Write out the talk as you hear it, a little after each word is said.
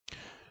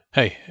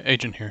Hey,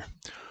 Agent here.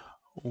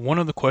 One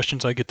of the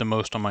questions I get the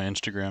most on my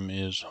Instagram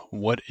is,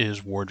 what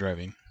is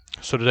Wardriving?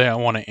 So today I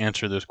want to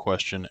answer this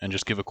question and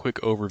just give a quick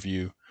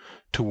overview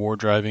to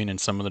Wardriving and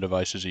some of the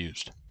devices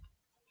used.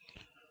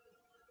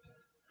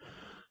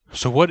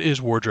 So what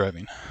is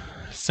Wardriving?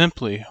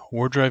 Simply,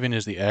 Wardriving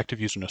is the act of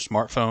using a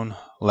smartphone,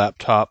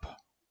 laptop,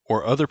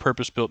 or other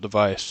purpose-built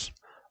device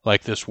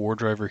like this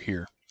Wardriver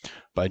here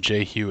by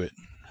Jay Hewitt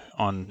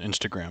on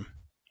Instagram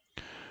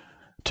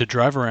to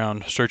drive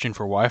around searching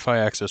for Wi-Fi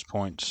access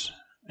points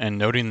and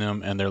noting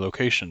them and their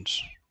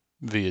locations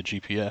via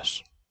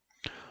GPS.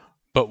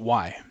 But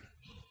why?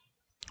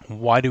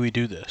 Why do we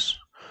do this?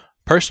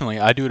 Personally,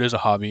 I do it as a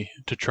hobby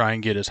to try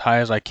and get as high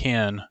as I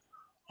can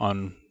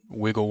on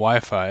Wiggle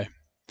Wi-Fi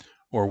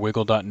or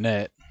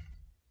Wiggle.net,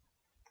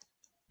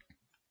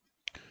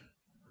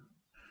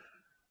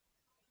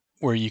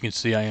 where you can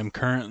see I am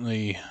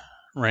currently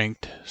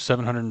ranked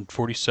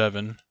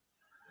 747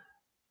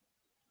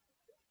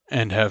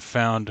 and have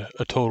found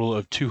a total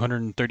of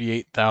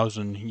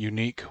 238,000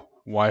 unique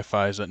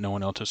Wi-Fis that no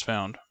one else has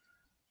found.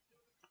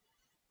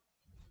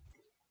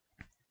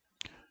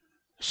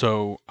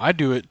 So I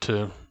do it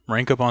to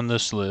rank up on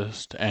this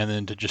list and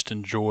then to just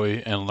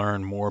enjoy and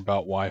learn more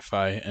about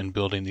Wi-Fi and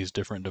building these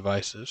different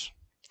devices.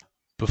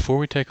 Before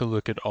we take a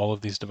look at all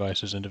of these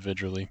devices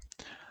individually,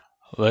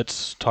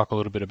 let's talk a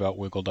little bit about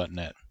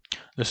Wiggle.net.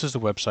 This is the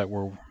website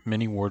where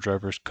many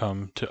Wardrivers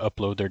come to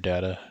upload their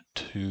data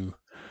to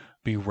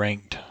be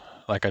ranked.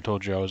 Like I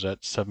told you, I was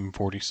at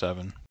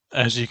 747.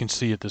 As you can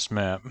see at this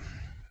map,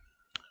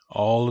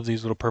 all of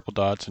these little purple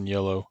dots in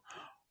yellow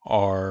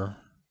are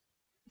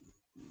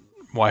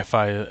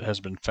Wi-Fi that has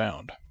been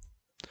found.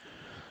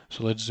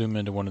 So let's zoom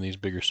into one of these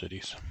bigger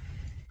cities.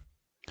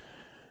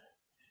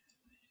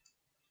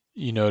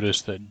 You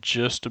notice that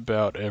just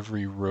about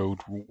every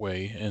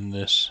roadway in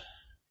this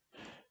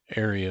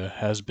area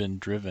has been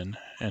driven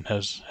and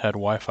has had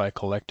Wi-Fi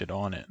collected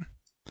on it.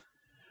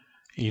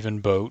 Even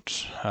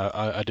boats.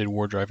 I did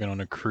Wardriving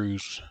on a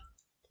cruise.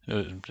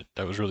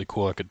 That was really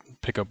cool. I could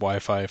pick up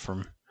Wi-Fi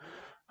from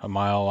a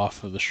mile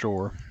off of the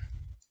shore.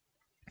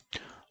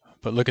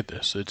 But look at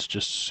this. It's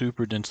just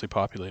super densely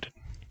populated.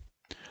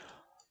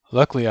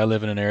 Luckily, I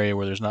live in an area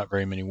where there's not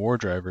very many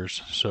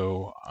Wardrivers,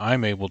 so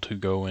I'm able to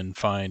go and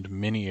find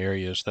many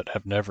areas that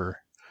have never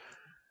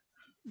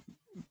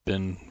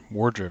been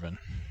Wardriven.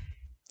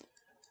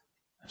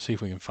 See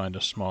if we can find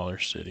a smaller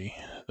city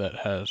that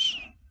has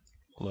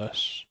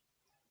less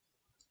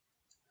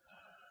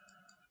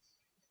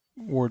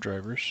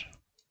Wardrivers.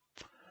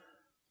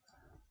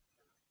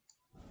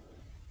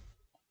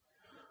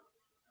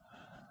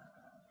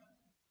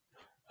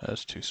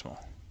 That's too small.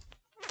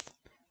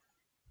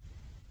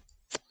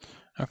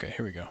 Okay,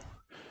 here we go.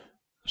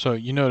 So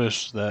you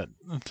notice that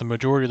the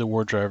majority of the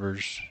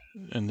Wardrivers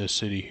in this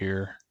city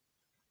here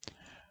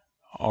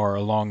are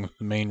along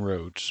the main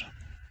roads.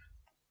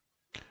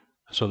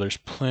 So there's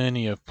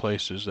plenty of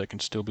places that can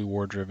still be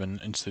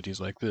Wardriven in cities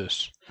like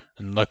this.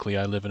 And luckily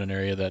I live in an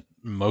area that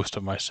most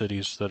of my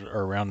cities that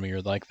are around me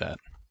are like that.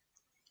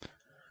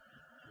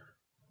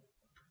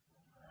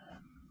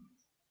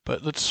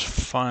 But let's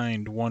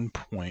find one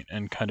point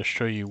and kind of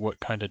show you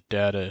what kind of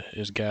data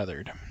is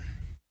gathered.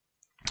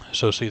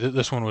 So see,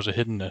 this one was a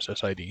hidden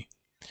SSID.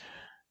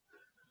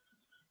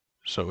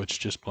 So it's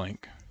just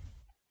blank.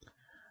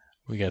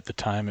 We got the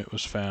time it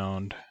was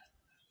found,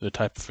 the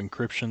type of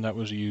encryption that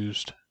was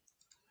used,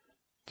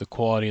 the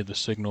quality of the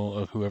signal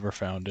of whoever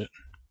found it.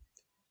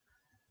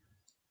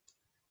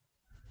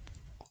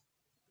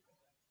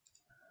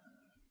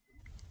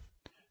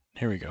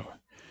 Here we go.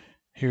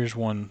 Here's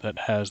one that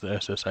has the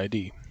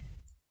SSID.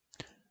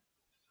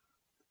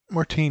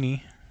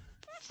 Martini.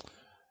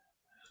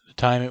 The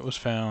time it was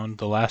found,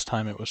 the last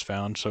time it was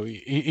found. So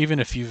even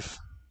if the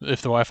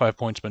Wi-Fi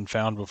point's been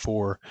found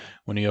before,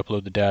 when you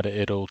upload the data,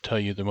 it'll tell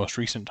you the most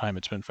recent time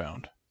it's been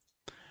found.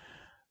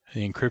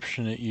 The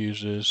encryption it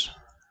uses,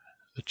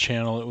 the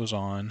channel it was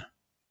on.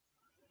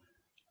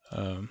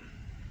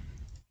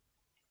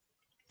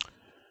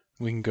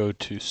 We can go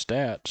to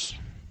stats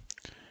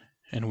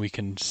and we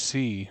can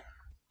see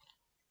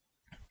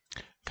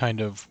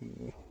kind of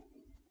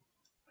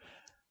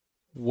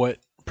what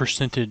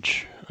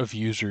percentage of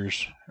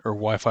users or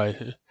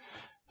Wi-Fi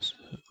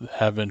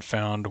have been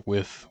found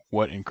with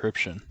what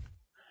encryption.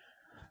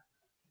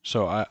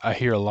 So I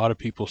hear a lot of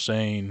people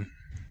saying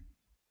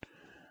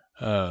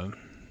it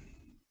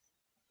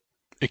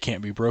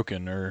can't be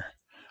broken, or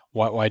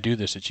why do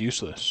this? It's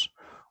useless.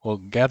 Well,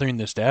 gathering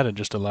this data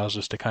just allows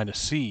us to kind of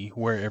see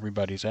where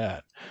everybody's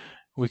at.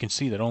 We can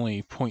see that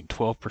only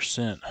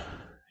 0.12%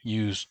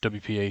 use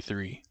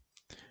WPA3.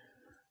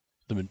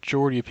 The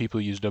majority of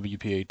people use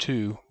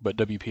WPA2, but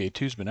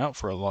WPA2's been out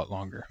for a lot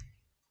longer.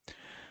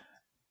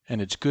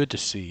 And it's good to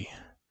see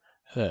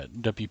that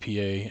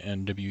WPA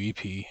and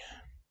WEP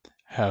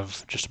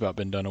have just about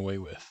been done away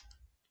with.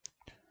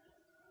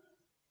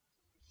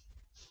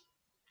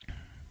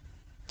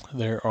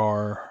 There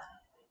are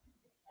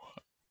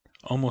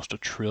almost 1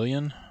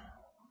 trillion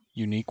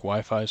unique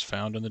Wi-Fis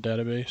found in the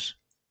database.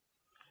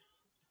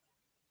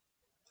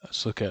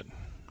 Let's look at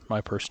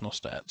my personal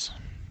stats.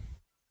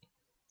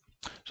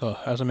 So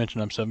as I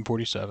mentioned, I'm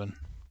 747.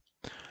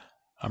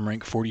 I'm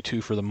ranked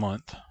 42 for the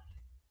month.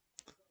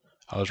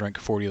 I was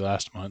ranked 40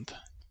 last month.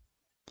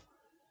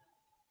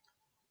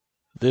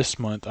 This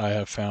month I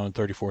have found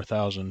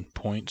 34,000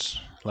 points.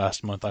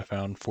 Last month I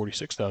found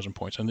 46,000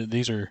 points, and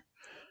these are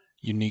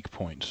unique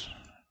points.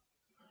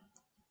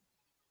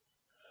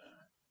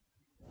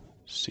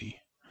 Let's see,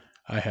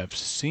 I have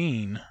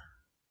seen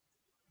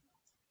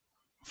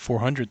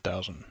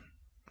 400,000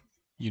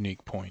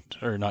 unique points,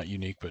 or not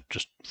unique, but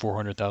just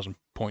 400,000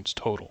 points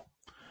total.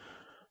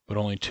 But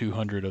only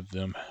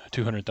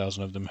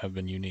 200,000 of them have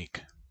been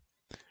unique.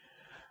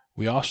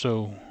 We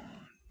also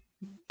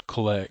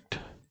collect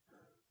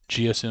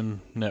GSM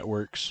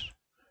networks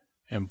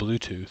and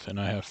Bluetooth, and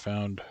I have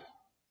found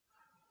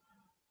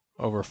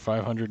over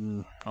 500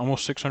 and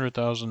almost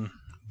 600,000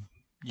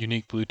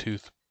 unique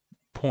Bluetooth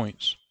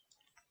points,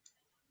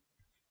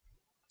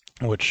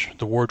 which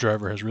the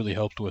Wardriver has really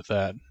helped with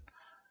that.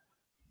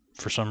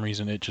 For some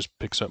reason, it just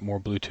picks up more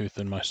Bluetooth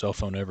than my cell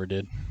phone ever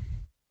did.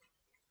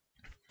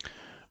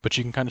 But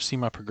you can kind of see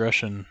my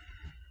progression.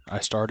 I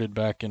started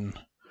back in,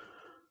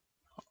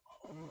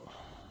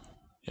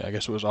 I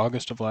guess it was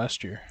August of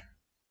last year.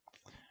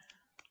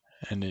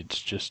 And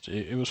it's just,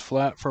 it was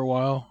flat for a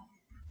while,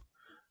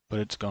 but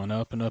it's gone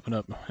up and up and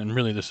up. And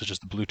really, this is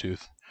just the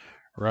Bluetooth.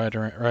 Right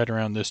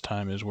around this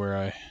time is where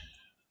I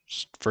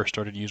first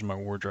started using my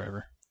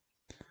Wardriver.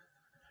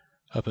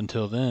 Up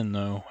until then,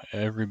 though,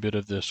 every bit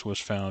of this was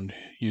found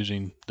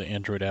using the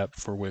Android app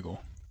for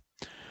Wiggle.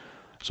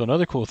 So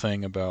another cool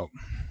thing about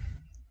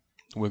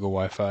Wiggle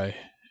Wi-Fi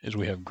is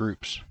we have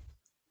groups.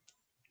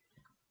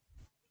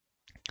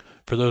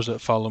 For those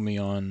that follow me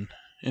on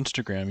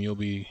Instagram,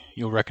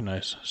 you'll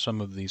recognize some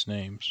of these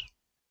names.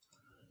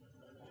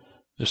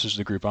 This is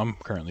the group I'm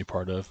currently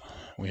part of.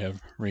 We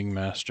have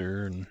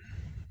Ringmaster and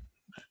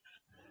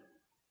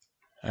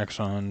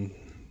Axon,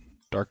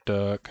 Dark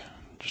Duck,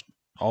 just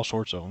all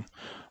sorts of them.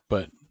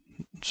 But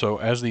so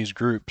as these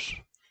groups,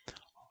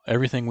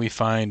 everything we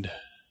find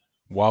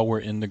while we're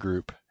in the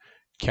group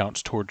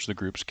counts towards the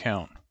group's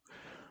count.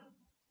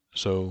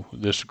 So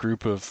this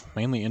group of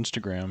mainly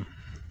Instagram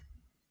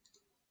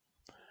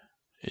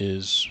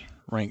is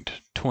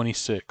ranked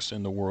 26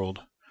 in the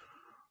world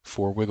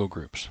for Wiggle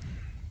groups.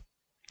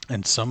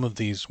 And some of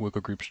these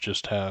Wiggle groups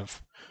just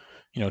have,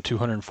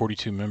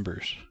 242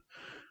 members.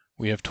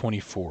 We have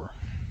 24.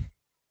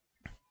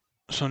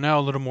 So now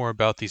a little more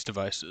about these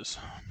devices.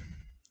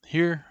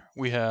 Here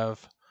we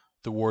have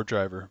the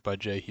Wardriver by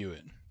Jay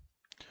Hewitt.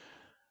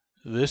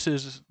 This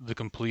is the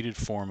completed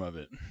form of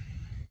it.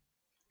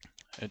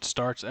 It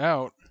starts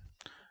out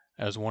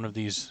as one of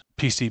these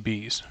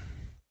PCBs.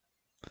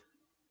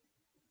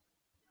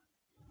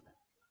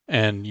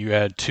 And you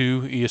add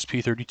two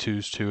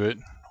ESP32s to it,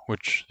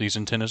 which these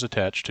antennas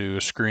attach to,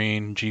 a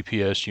screen,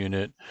 GPS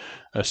unit,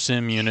 a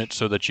SIM unit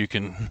so that you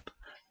can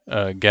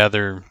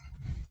gather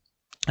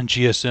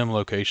GSM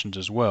locations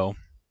as well.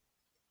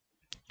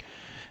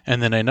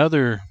 And then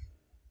another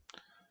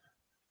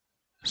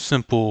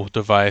simple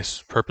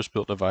device,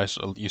 purpose-built device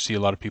you see a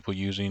lot of people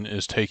using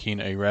is taking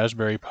a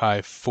Raspberry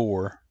Pi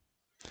 4,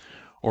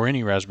 or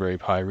any Raspberry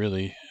Pi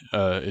really,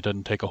 it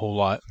doesn't take a whole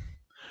lot,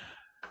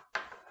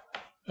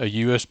 a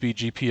USB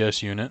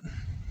GPS unit,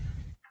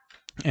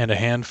 and a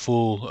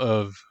handful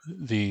of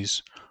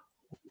these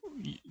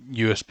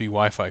USB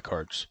Wi-Fi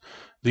cards.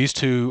 These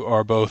two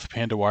are both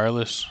Panda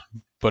Wireless,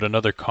 but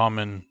another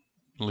commonly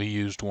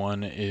used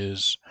one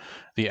is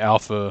the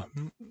Alpha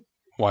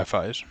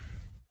Wi-Fi's.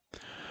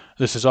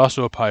 This is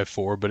also a Pi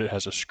 4, but it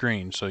has a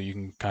screen, so you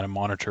can kind of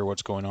monitor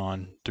what's going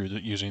on through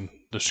using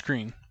the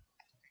screen.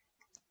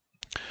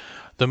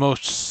 The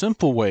most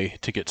simple way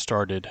to get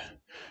started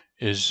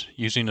is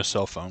using a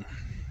cell phone.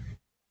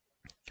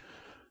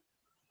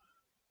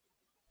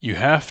 You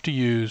have to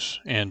use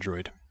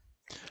Android.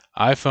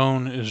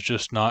 iPhone is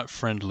just not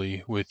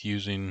friendly with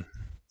using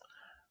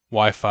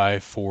Wi-Fi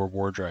for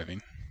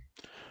Wardriving.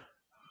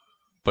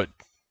 But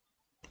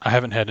I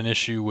haven't had an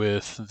issue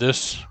with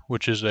this,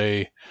 which is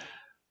a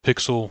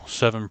Pixel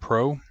 7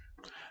 Pro.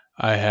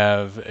 I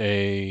have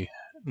a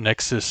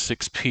Nexus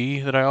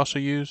 6P that I also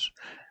use,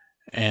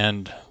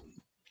 and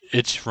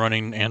it's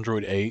running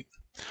Android 8.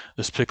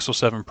 This Pixel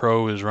 7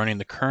 Pro is running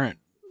the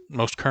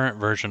most current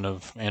version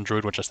of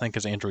Android, which I think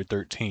is Android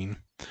 13.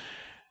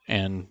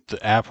 And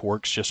the app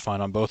works just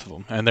fine on both of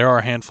them. And there are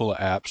a handful of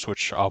apps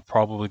which I'll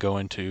probably go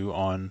into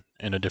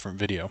in a different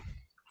video.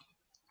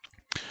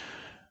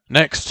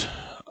 Next,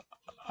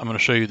 I'm going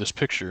to show you this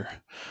picture.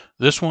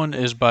 This one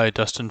is by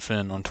Dustin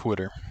Finn on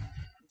Twitter.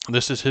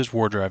 This is his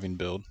Wardriving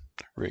build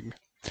rig.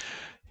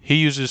 He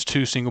uses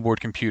two single board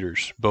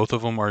computers. Both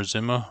of them are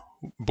Zima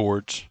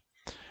boards,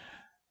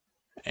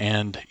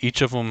 and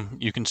each of them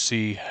you can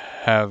see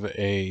have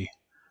a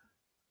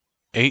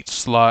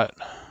 8-slot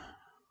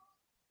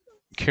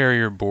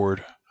carrier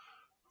board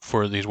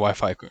for these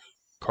Wi-Fi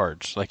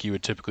cards, like you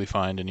would typically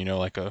find in,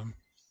 like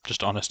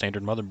just on a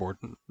standard motherboard.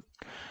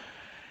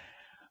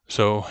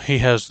 So he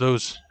has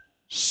those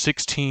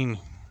 16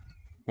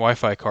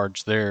 Wi-Fi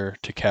cards there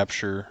to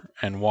capture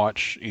and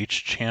watch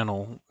each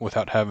channel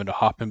without having to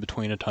hop in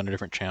between a ton of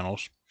different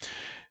channels.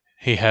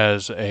 He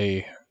has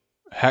a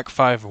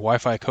Hack5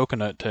 Wi-Fi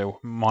Coconut to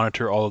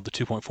monitor all of the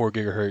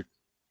 2.4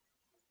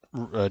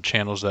 gigahertz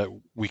channels that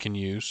we can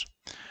use.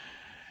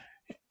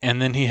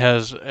 And then he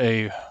has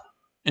a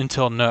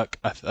Intel NUC,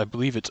 I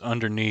believe it's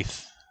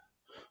underneath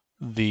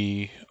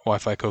the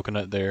Wi-Fi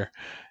Coconut there,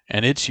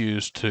 and it's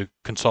used to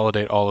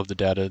consolidate all of the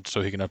data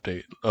so he can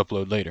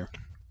upload later.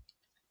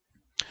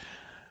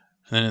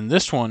 And then in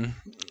this one,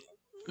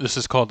 this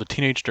is called the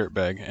Teenage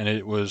Dirtbag, and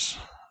it was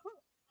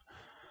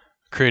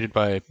created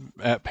by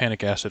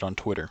 @PanicAcid on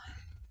Twitter.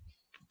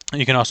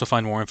 You can also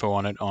find more info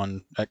on it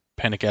on at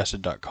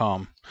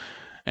panicacid.com.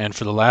 And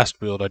for the last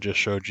build I just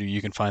showed you,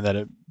 you can find that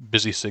at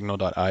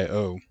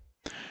busysignal.io.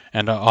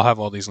 And I'll have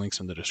all these links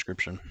in the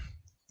description.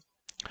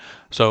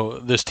 So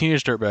this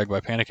Teenage Dirtbag by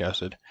Panic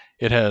Acid,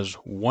 it has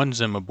one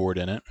Zimma board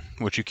in it,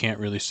 which you can't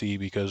really see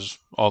because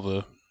all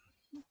the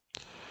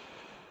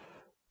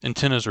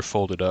antennas are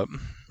folded up.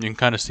 You can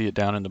kind of see it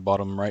down in the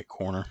bottom right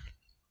corner,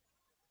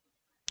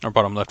 or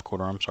bottom left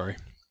corner, I'm sorry.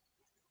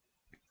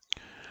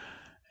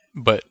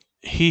 But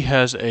he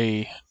has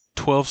a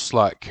 12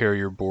 slot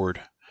carrier board.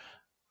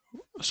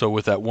 So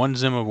with that one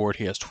Zimma board,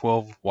 he has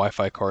 12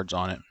 Wi-Fi cards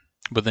on it.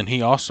 But then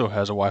he also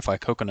has a Wi-Fi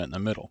Coconut in the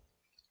middle.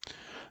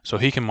 So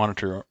he can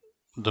monitor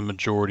the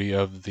majority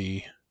of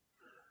the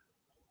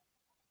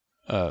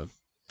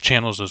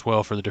channels as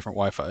well for the different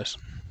Wi-Fis.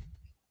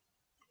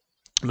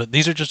 But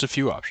these are just a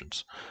few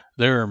options.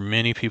 There are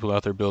many people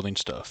out there building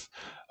stuff.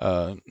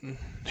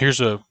 Here's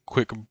a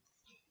quick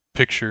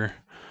picture,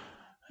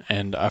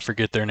 and I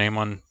forget their name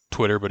on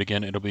Twitter, but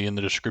again, it'll be in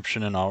the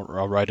description, and I'll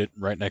write it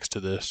right next to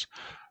this.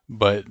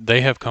 But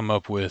they have come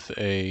up with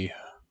a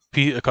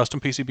custom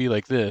PCB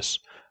like this,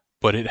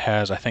 but it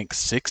has, I think,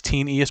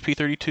 16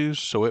 ESP32s,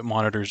 so it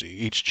monitors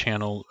each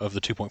channel of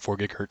the 2.4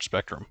 gigahertz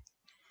spectrum.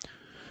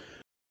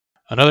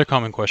 Another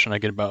common question I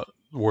get about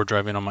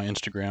Wardriving on my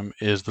Instagram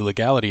is the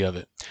legality of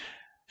it.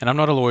 And I'm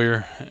not a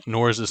lawyer,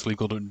 nor is this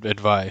legal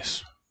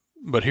advice,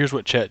 but here's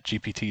what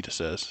ChatGPT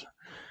says.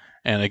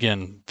 And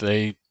again,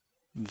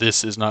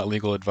 this is not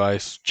legal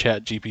advice.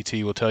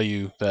 ChatGPT will tell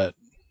you that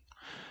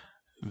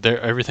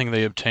everything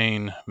they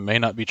obtain may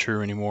not be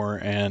true anymore,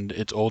 and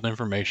it's old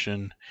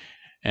information,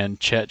 and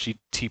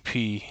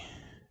ChatGPT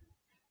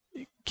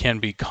can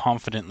be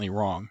confidently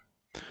wrong.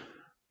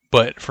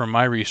 But from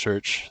my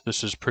research,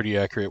 this is pretty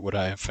accurate what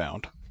I have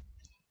found.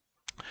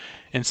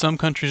 In some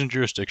countries and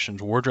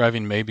jurisdictions,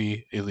 Wardriving may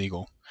be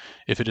illegal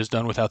if it is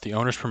done without the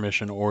owner's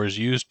permission or is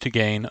used to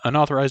gain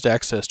unauthorized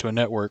access to a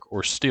network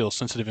or steal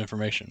sensitive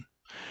information.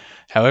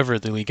 However,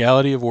 the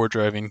legality of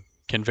Wardriving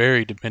can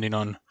vary depending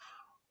on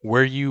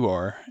where you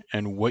are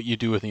and what you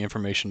do with the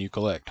information you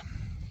collect.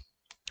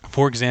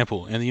 For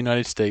example, in the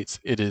United States,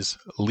 it is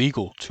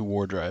legal to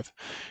Wardrive,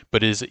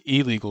 but it is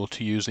illegal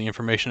to use the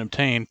information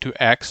obtained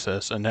to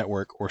access a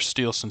network or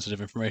steal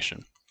sensitive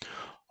information.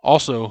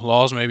 Also,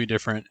 laws may be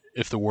different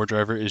if the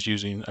Wardriver is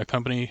using a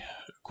company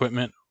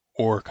equipment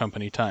or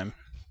company time.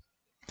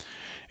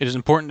 It is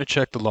important to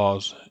check the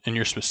laws in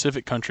your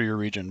specific country or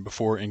region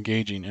before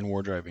engaging in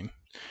Wardriving,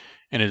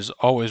 and it is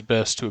always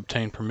best to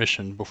obtain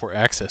permission before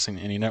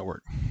accessing any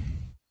network.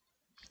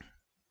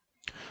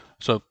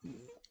 So,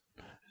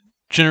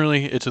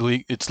 generally,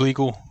 it's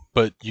legal,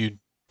 but you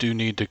do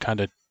need to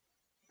kind of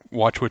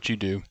watch what you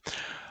do.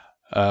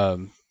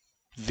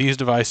 These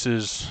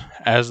devices,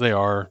 as they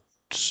are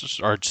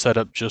set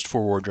up just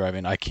for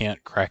Wardriving. I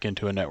can't crack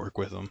into a network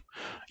with them.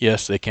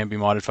 Yes, they can be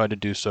modified to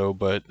do so,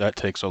 but that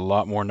takes a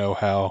lot more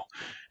know-how,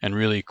 and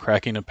really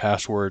cracking a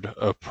password,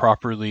 a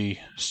properly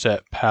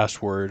set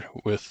password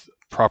with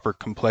proper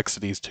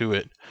complexities to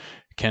it,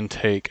 can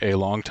take a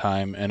long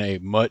time and a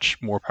much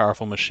more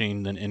powerful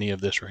machine than any of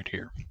this right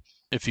here.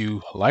 If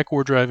you like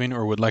Wardriving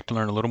or would like to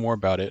learn a little more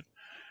about it,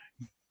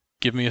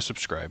 give me a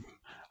subscribe.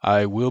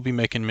 I will be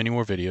making many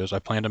more videos. I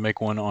plan to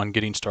make one on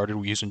getting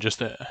started using just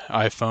the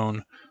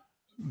iPhone,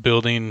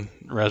 building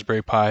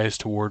Raspberry Pis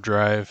to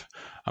Wardrive.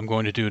 I'm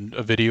going to do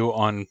a video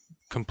on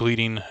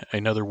completing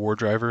another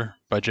Wardriver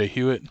by Jay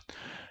Hewitt.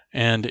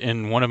 And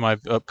in one of my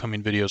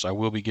upcoming videos, I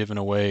will be giving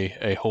away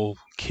a whole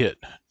kit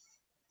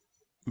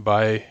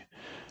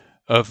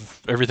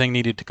of everything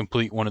needed to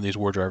complete one of these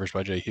Wardrivers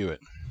by Jay Hewitt,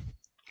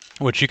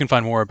 which you can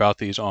find more about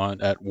these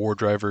at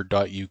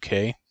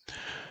wardriver.uk.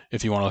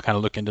 if you want to kind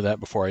of look into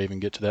that before I even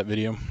get to that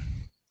video.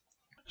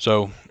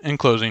 So, in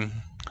closing,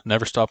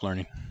 never stop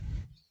learning.